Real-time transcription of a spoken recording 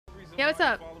Yeah, what's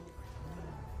up?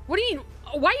 What do you mean?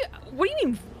 What do you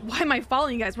mean? Why am I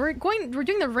following you guys? We're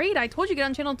doing the raid. I told you to get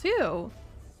on channel 2.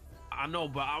 I know,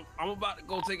 but I'm about to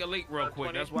go take a leak real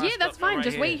quick. That's why. Yeah, that's fine.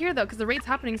 Just wait here though, because the raid's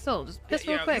happening still. Just piss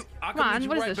real quick. Come on,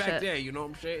 what is this shit? There, you know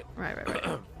what I'm saying? Right.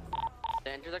 The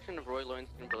intersection of Roy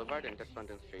Lowenstein Boulevard and Just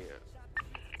London Street.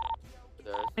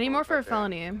 Any more for a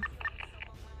felony?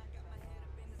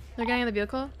 They're getting in the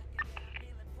vehicle.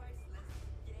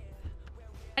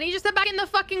 I need you to step back in the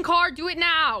fucking car. Do it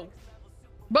now.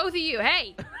 Both of you.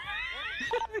 Hey.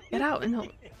 Get out. No.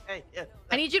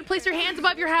 I need you to place your hands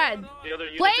above your head.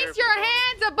 Place your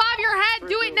hands above your head.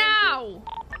 Do it now.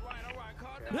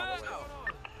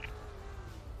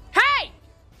 Hey!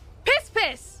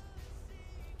 Piss!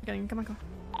 Come on.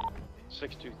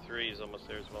 623 is almost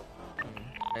there as well.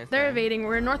 They're evading.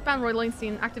 We're northbound Roy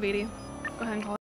Lowenstein. Active 80. Go ahead and call it.